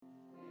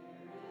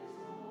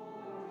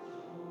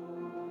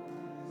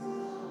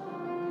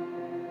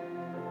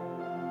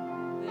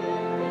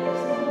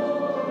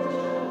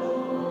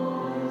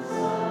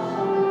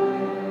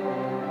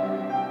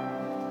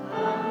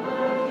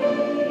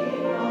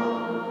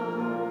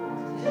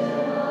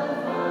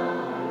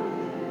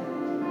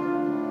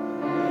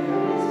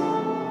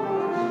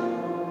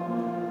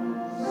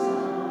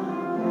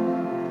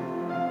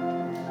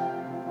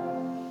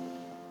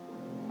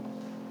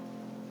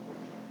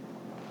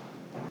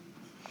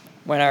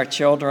When our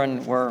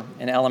children were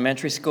in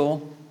elementary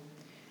school,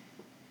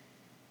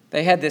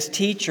 they had this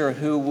teacher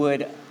who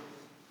would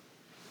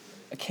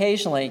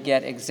occasionally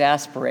get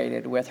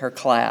exasperated with her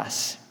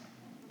class.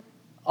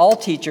 All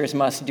teachers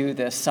must do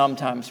this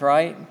sometimes,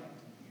 right?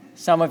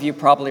 Some of you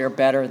probably are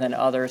better than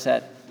others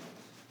at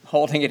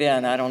holding it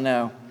in, I don't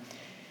know.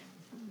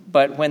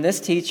 But when this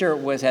teacher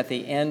was at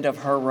the end of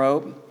her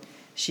rope,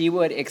 she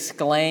would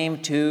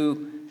exclaim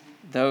to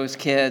those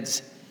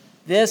kids,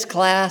 "This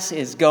class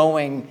is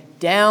going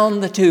down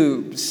the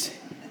tubes."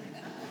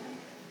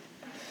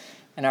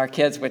 And our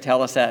kids would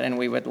tell us that, and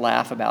we would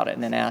laugh about it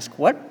and then ask,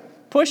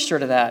 what pushed her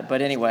to that?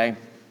 But anyway,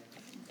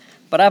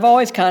 I've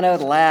always kind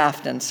of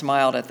laughed and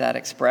smiled at that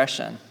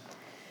expression.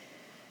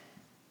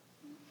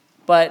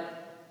 But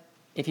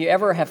if you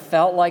ever have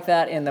felt like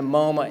that in the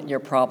moment, you're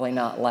probably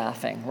not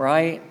laughing,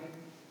 right?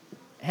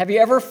 Have you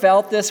ever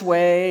felt this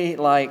way,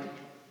 like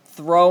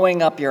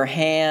throwing up your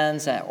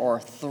hands or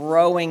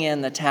throwing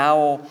in the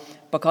towel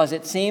because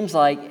it seems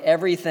like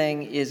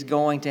everything is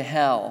going to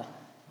hell?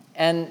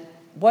 And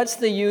what's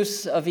the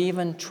use of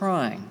even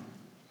trying?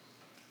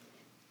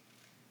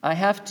 I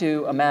have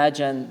to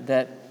imagine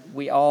that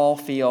we all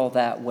feel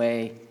that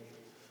way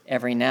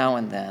every now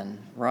and then,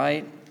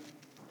 right?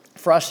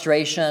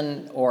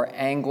 Frustration or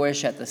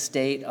anguish at the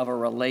state of a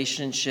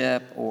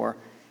relationship or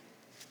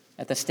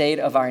at the state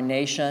of our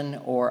nation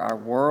or our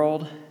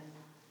world.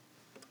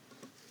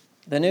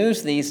 The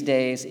news these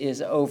days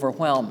is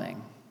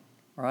overwhelming,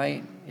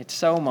 right? It's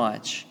so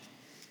much.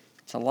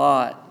 It's a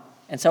lot.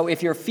 And so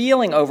if you're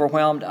feeling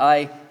overwhelmed,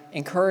 I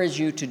encourage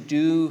you to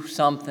do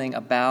something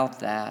about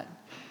that.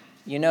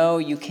 You know,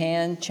 you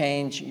can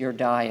change your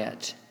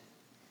diet.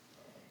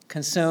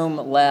 Consume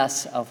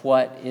less of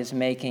what is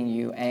making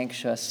you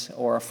anxious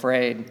or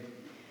afraid.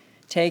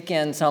 Take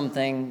in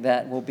something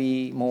that will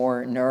be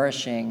more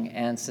nourishing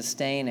and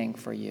sustaining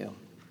for you.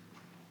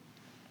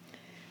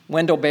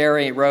 Wendell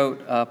Berry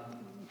wrote a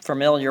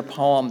familiar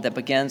poem that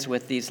begins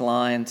with these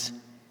lines: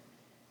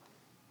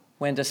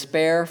 "When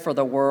despair for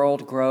the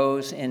world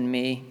grows in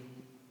me,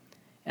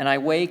 and I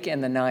wake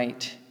in the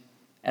night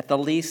at the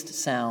least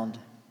sound,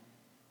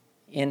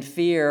 in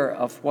fear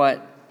of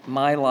what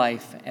my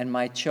life and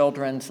my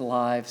children's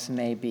lives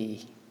may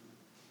be."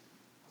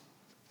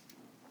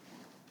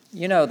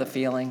 You know the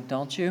feeling,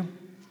 don't you?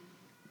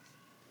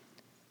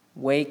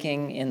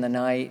 Waking in the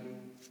night,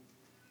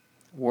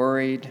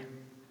 worried,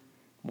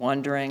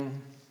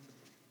 wondering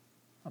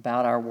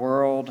about our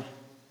world,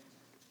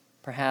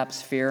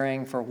 perhaps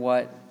fearing for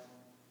what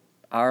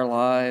our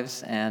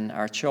lives and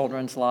our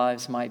children's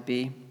lives might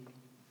be.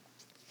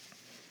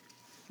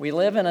 We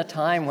live in a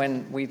time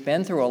when we've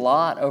been through a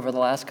lot over the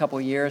last couple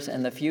of years,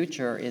 and the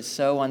future is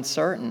so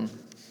uncertain.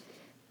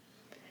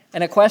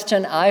 And a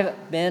question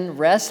I've been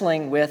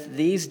wrestling with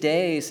these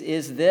days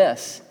is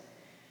this: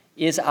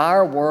 is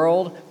our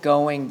world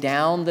going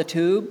down the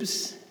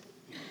tubes?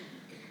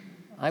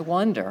 I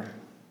wonder.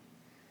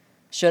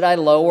 Should I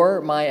lower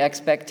my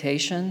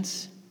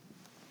expectations?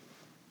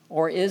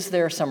 Or is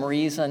there some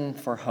reason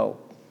for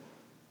hope?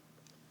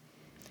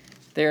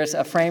 There's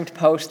a framed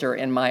poster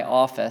in my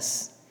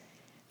office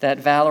that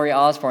Valerie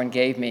Osborne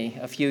gave me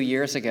a few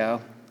years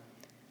ago.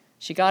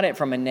 She got it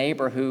from a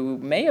neighbor who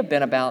may have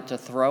been about to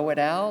throw it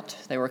out.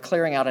 They were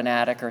clearing out an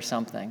attic or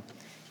something.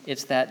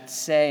 It's that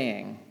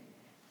saying.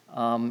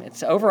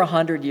 It's over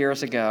 100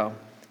 years ago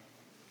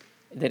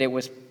that it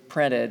was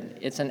printed.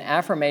 It's an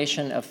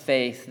affirmation of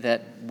faith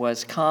that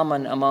was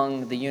common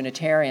among the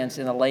Unitarians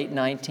in the late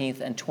 19th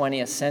and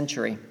 20th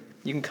century.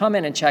 You can come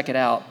in and check it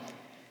out.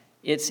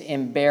 It's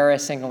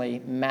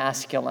embarrassingly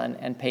masculine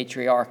and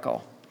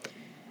patriarchal.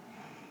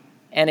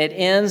 And it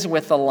ends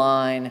with the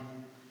line,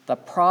 "The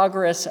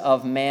progress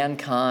of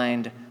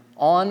mankind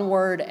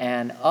onward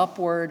and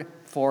upward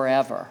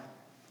forever."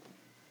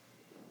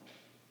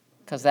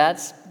 Because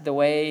that's the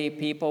way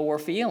people were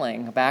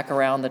feeling back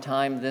around the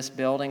time this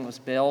building was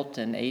built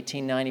in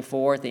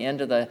 1894, at the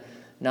end of the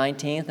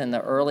 19th and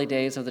the early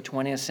days of the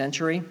 20th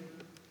century.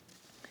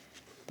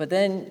 But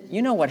then,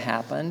 you know what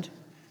happened.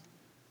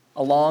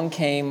 Along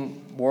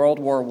came World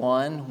War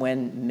I,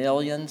 when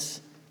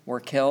millions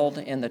were killed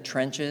in the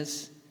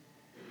trenches,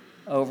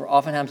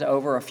 oftentimes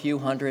over a few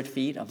hundred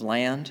feet of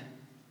land.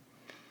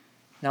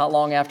 Not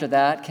long after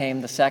that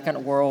came the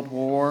Second World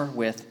War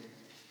with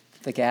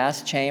the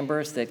gas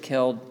chambers that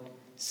killed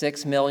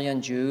 6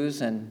 million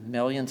Jews and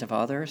millions of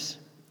others.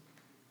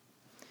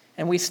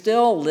 And we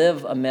still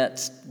live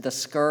amidst the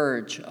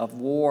scourge of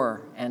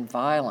war and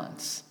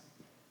violence,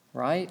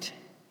 right?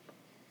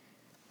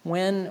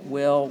 When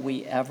will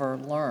we ever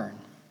learn?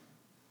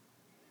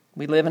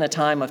 We live in a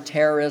time of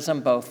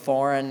terrorism, both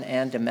foreign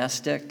and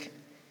domestic,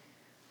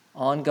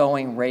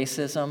 ongoing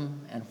racism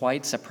and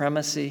white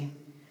supremacy,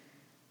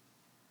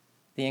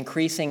 the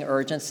increasing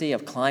urgency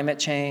of climate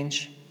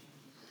change,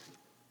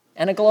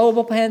 and a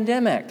global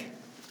pandemic.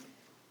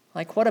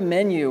 Like, what a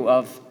menu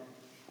of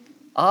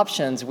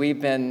options we've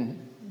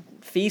been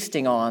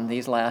feasting on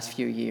these last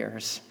few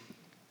years.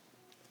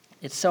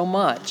 It's so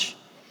much.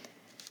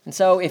 And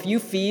so if you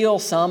feel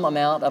some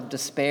amount of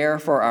despair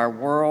for our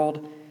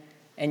world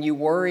and you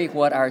worry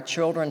what our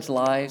children's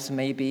lives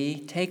may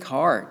be, take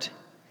heart.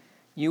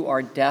 You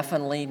are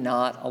definitely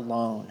not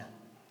alone.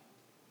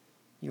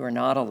 You are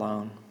not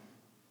alone.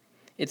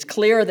 It's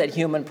clear that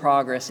human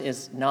progress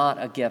is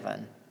not a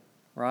given,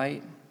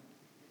 right?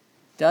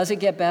 Does it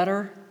get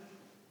better?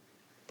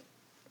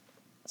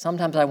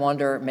 Sometimes I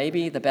wonder,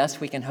 maybe the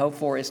best we can hope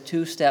for is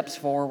 2 steps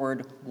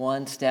forward,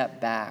 1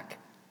 step back.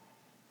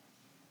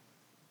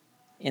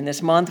 In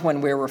this month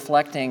when we're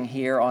reflecting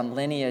here on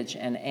lineage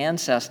and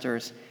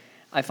ancestors,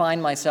 I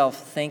find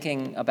myself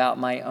thinking about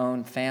my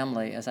own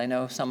family, as I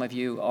know some of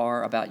you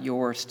are about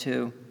yours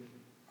too.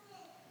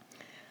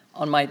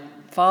 On my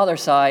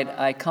father's side,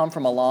 I come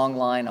from a long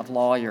line of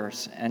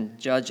lawyers and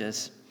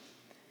judges.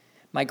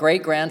 My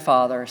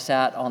great-grandfather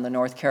sat on the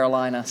North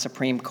Carolina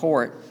Supreme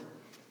Court,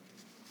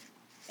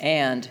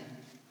 and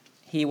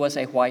he was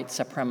a white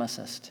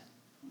supremacist.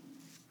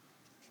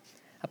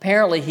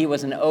 Apparently, he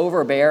was an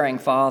overbearing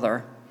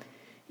father.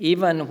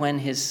 Even when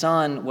his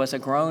son was a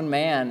grown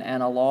man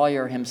and a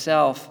lawyer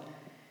himself,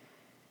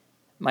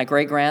 my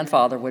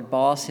great-grandfather would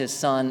boss his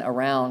son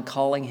around,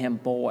 calling him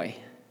boy.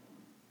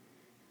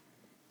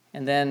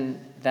 And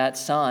then that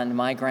son,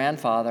 my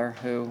grandfather,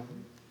 who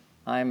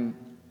I'm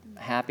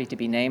happy to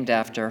be named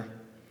after,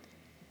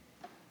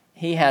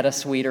 he had a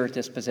sweeter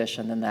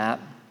disposition than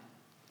that.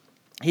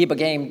 He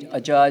became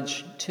a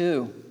judge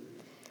too.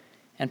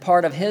 And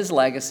part of his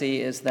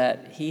legacy is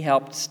that he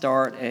helped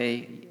start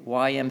a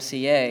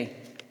YMCA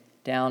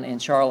down in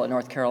Charlotte,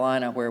 North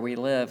Carolina, where we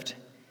lived,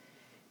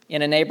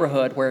 in a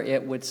neighborhood where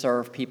it would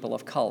serve people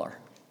of color,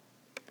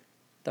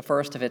 the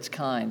first of its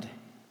kind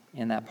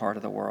in that part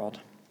of the world.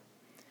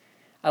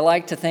 I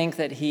like to think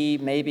that he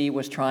maybe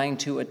was trying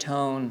to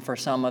atone for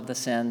some of the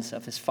sins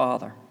of his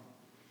father.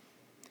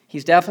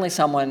 He's definitely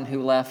someone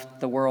who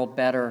left the world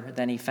better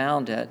than he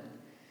found it,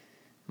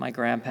 my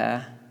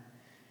grandpa,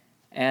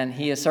 and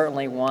he is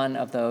certainly one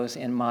of those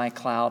in my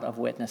cloud of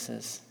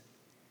witnesses.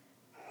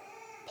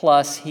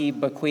 Plus, he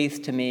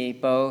bequeathed to me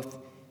both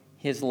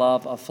his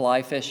love of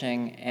fly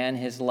fishing and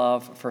his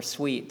love for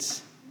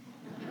sweets.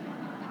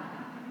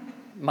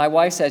 My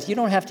wife says, "You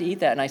don't have to eat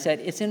that." And I said,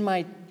 "It's in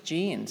my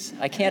genes.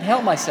 I can't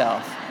help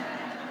myself."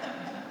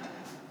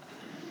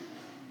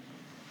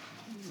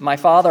 My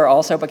father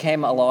also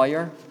became a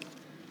lawyer.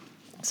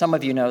 Some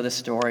of you know this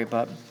story,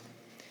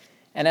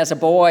 and as a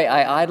boy,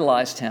 I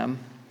idolized him.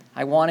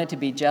 I wanted to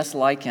be just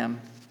like him.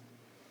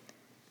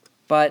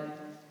 But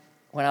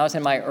when I was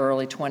in my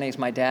early 20s,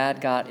 my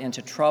dad got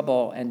into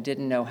trouble and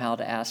didn't know how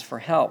to ask for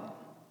help.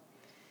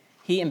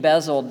 He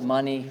embezzled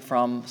money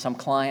from some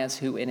clients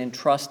who had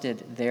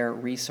entrusted their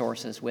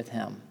resources with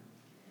him,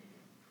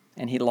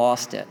 and he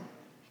lost it.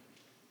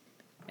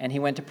 And he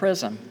went to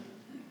prison.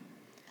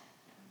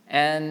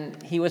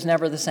 And he was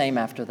never the same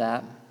after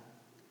that.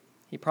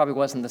 He probably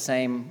wasn't the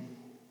same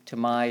to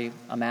my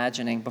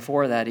imagining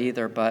before that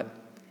either, but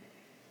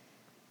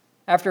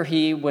after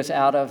he was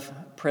out of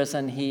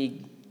prison,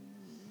 he,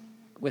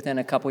 within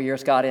a couple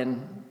years, got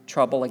in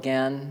trouble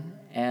again,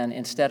 and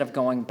instead of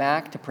going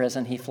back to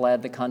prison, he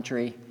fled the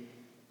country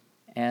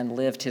and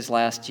lived his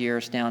last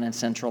years down in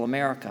Central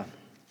America.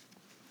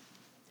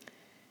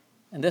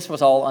 And this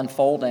was all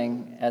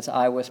unfolding as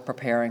I was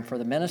preparing for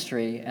the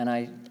ministry, and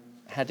I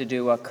had to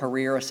do a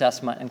career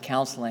assessment and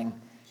counseling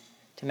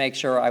to make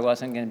sure I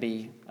wasn't going to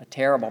be a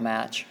terrible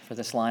match for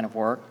this line of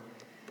work.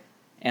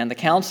 And the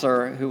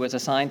counselor who was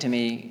assigned to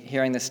me,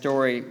 hearing this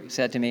story,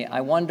 said to me,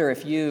 "I wonder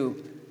if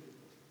you,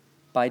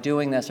 by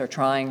doing this, are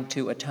trying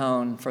to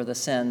atone for the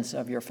sins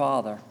of your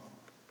father."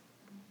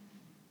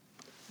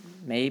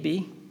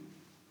 Maybe.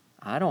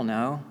 I don't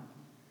know.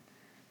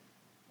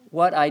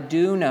 What I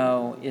do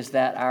know is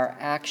that our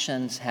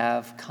actions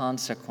have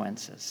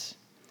consequences,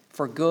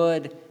 for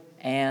good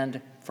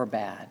and for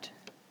bad.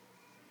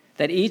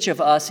 That each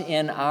of us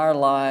in our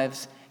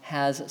lives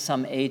has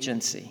some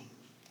agency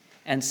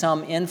and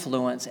some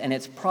influence, and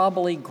it's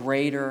probably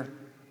greater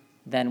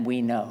than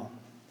we know.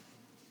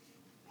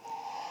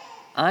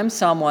 I'm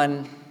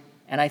someone,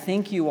 and I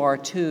think you are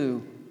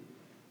too,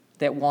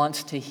 that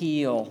wants to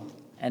heal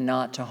and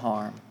not to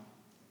harm,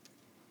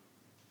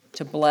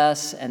 to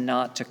bless and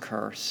not to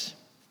curse.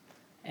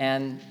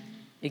 And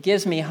it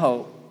gives me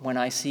hope when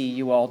I see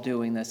you all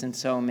doing this in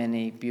so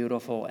many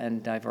beautiful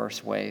and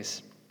diverse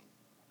ways.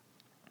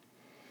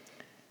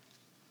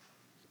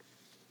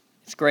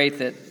 It's great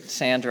that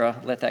Sandra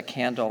lit that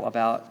candle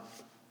about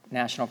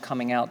National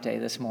Coming Out Day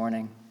this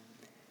morning.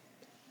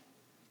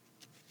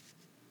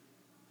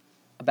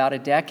 About a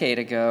decade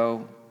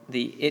ago,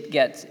 the It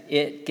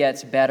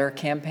Gets Better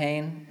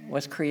campaign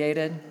was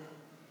created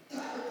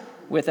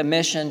with a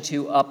mission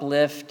to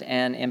uplift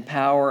and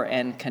empower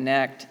and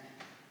connect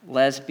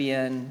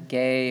lesbian,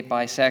 gay,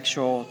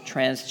 bisexual,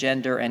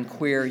 transgender, and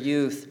queer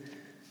youth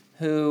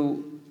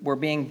who were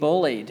being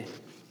bullied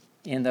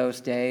in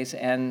those days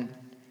and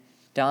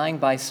dying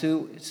by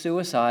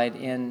suicide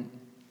in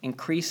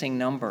increasing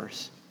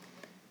numbers.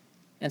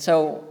 And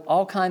so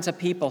all kinds of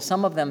people,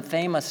 some of them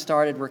famous,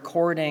 started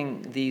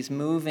recording these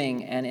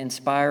moving and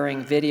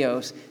inspiring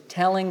videos,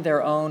 telling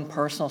their own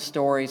personal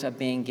stories of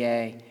being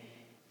gay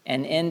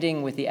and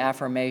ending with the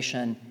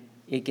affirmation,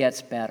 it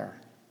gets better.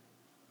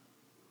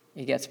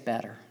 It gets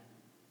better.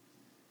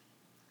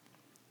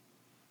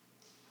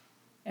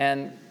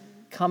 And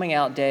coming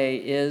out day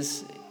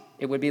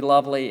it would be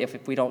lovely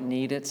if we don't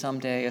need it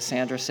someday, as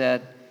Sandra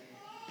said,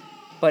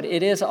 but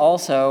it is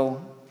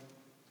also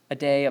a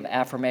day of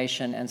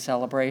affirmation and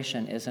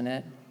celebration, isn't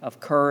it? Of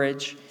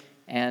courage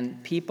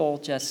and people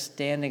just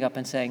standing up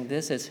and saying,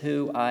 this is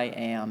who I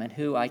am and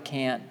who I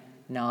can't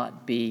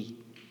not be.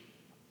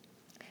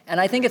 And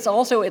I think it's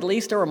also at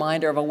least a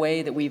reminder of a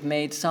way that we've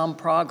made some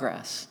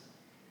progress.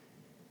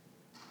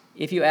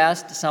 If you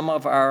asked some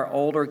of our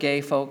older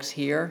gay folks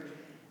here,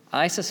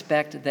 I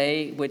suspect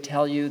they would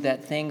tell you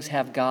that things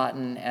have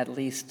gotten at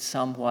least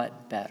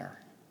somewhat better.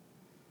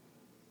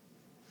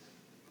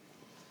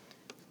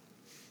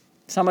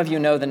 Some of you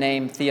know the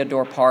name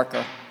Theodore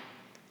Parker.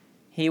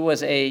 He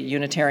was a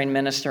Unitarian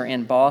minister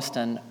in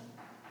Boston,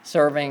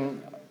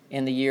 serving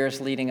in the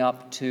years leading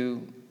up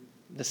to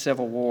the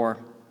Civil War.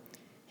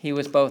 He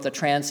was both a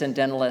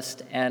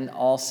transcendentalist and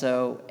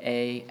also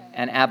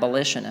an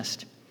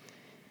abolitionist.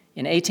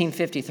 In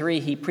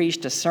 1853, he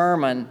preached a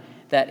sermon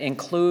that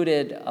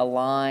included a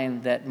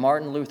line that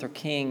Martin Luther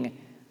King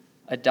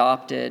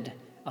adopted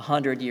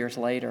 100 years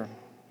later.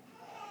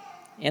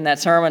 In that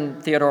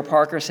sermon, Theodore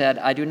Parker said,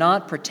 "I do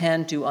not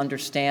pretend to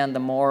understand the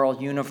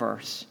moral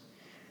universe.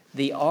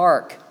 The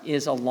arc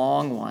is a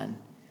long one.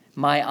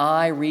 My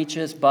eye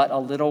reaches but a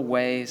little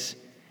ways.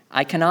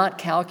 I cannot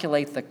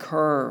calculate the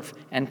curve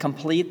and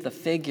complete the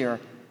figure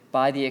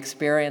by the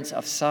experience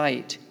of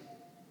sight.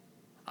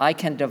 I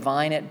can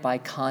divine it by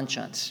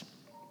conscience."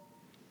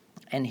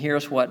 And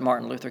here's what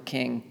Martin Luther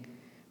King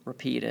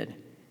repeated: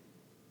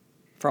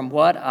 "From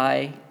what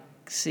I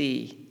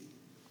see,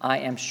 I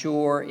am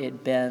sure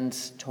it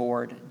bends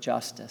toward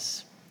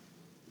justice."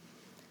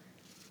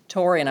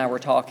 Tori and I were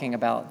talking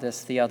about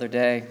this the other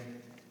day,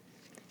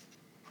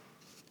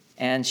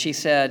 and she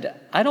said,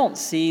 "I don't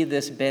see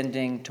this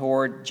bending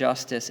toward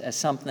justice as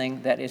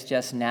something that is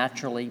just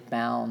naturally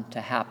bound to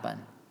happen,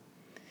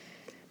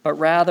 but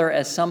rather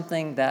as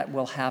something that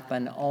will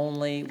happen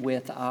only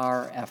with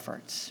our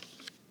efforts."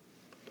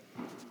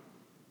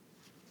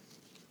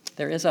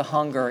 There is a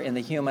hunger in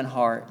the human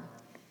heart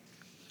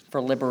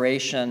for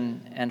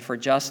liberation and for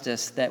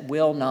justice that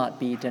will not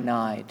be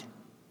denied.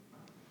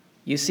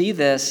 You see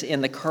this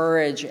in the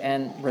courage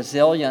and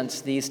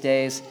resilience these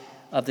days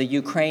of the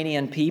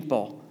Ukrainian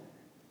people,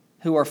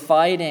 who are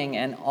fighting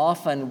and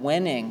often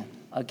winning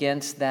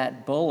against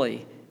that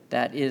bully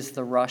that is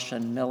the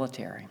Russian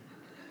military.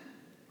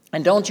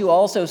 And don't you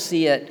also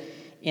see it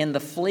in the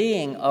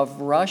fleeing of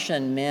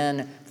Russian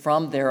men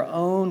from their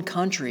own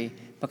country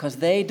because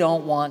they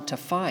don't want to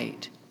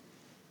fight?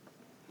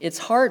 It's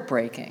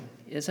heartbreaking,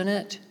 isn't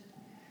it?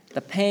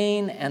 The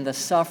pain and the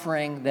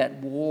suffering that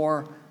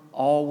war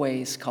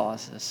always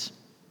causes.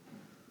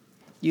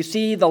 You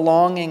see the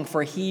longing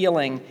for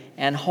healing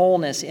and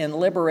wholeness in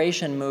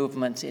liberation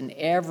movements in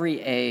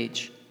every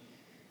age.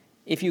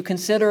 If you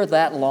consider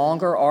that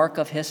longer arc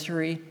of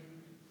history,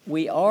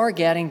 we are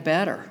getting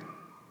better.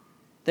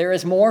 There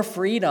is more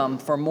freedom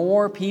for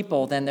more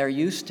people than there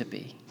used to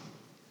be.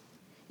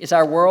 Is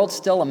our world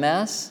still a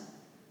mess?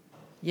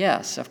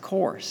 Yes, of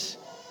course.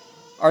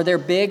 Are there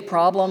big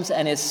problems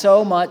and is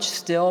so much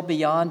still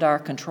beyond our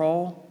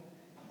control?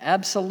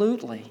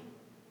 Absolutely.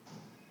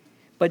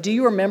 But do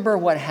you remember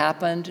what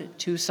happened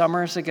 2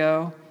 summers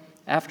ago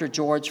after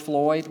George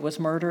Floyd was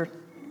murdered?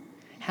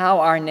 How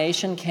our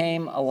nation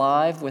came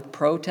alive with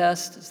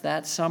protests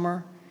that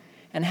summer,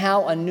 and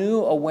how a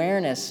new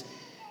awareness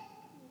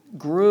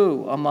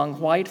grew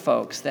among white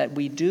folks that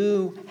we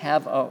do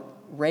have a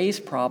race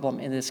problem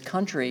in this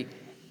country,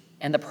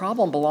 and the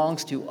problem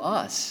belongs to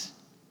us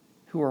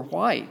who are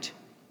white.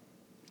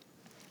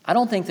 I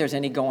don't think there's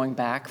any going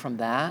back from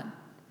that.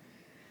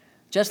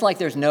 Just like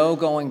there's no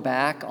going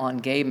back on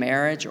gay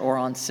marriage or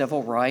on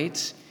civil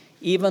rights,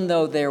 even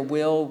though there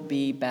will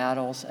be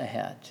battles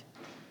ahead.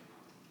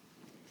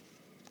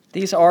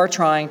 These are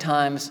trying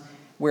times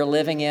we're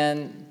living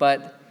in,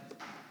 but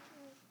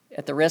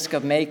at the risk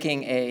of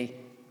making a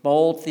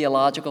bold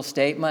theological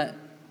statement,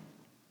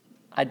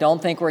 I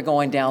don't think we're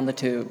going down the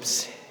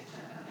tubes.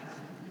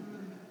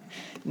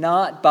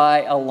 Not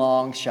by a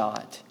long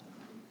shot.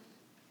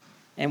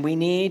 And we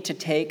need to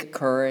take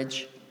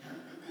courage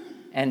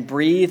and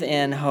breathe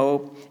in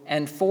hope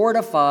and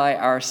fortify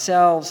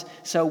ourselves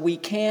so we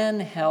can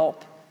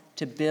help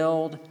to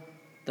build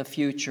the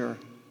future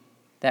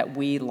that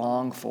we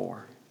long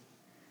for.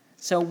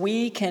 So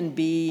we can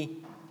be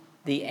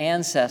the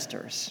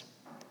ancestors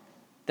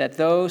that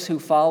those who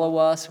follow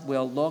us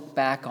will look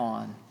back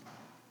on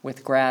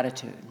with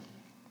gratitude.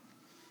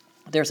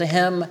 There's a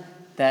hymn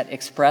that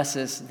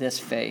expresses this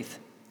faith,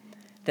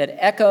 that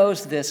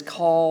echoes this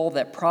call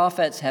that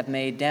prophets have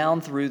made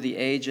down through the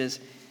ages,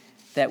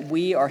 that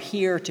we are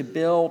here to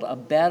build a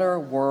better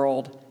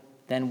world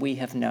than we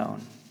have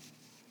known.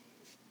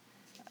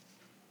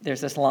 There's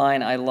this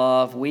line I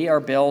love: "We are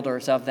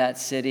builders of that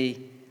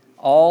city.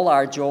 All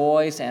our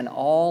joys and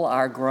all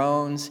our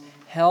groans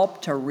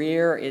help to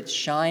rear its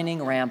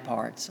shining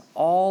ramparts.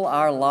 All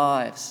our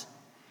lives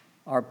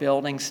are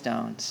building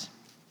stones.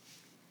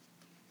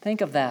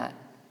 Think of that.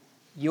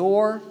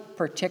 Your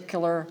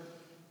particular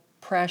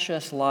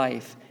precious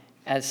life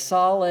as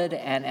solid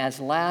and as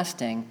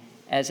lasting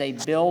as a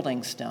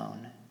building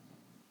stone.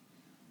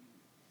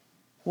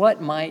 What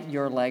might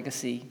your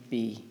legacy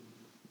be?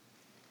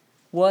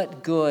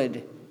 What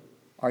good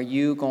are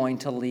you going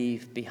to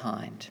leave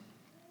behind?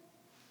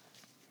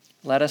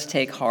 Let us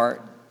take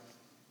heart,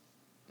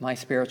 my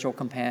spiritual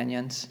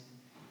companions.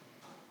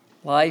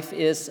 Life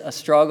is a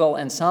struggle,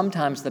 and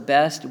sometimes the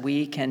best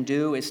we can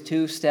do is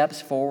 2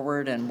 steps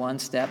forward and 1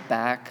 step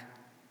back.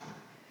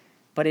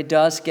 But it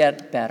does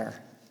get better.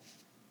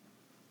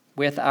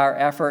 With our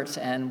efforts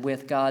and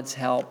with God's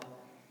help,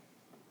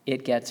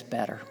 it gets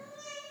better.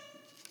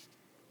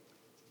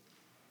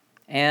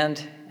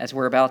 And as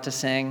we're about to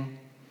sing,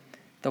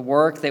 the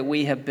work that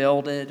we have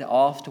builded,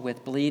 oft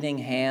with bleeding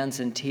hands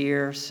and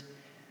tears,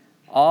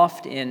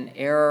 oft in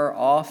error,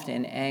 oft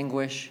in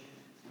anguish,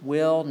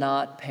 will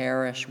not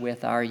perish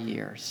with our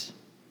years.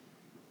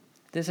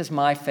 This is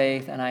my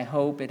faith, and I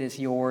hope it is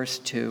yours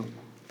too,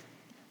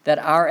 that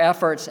our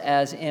efforts,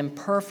 as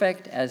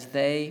imperfect as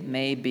they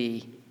may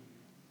be,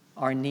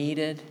 are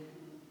needed,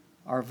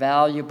 are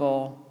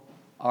valuable,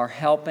 are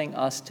helping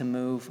us to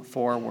move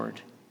forward.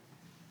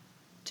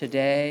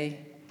 Today,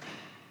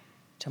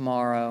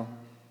 tomorrow,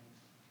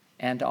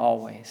 and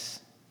always.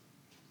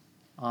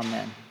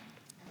 Amen.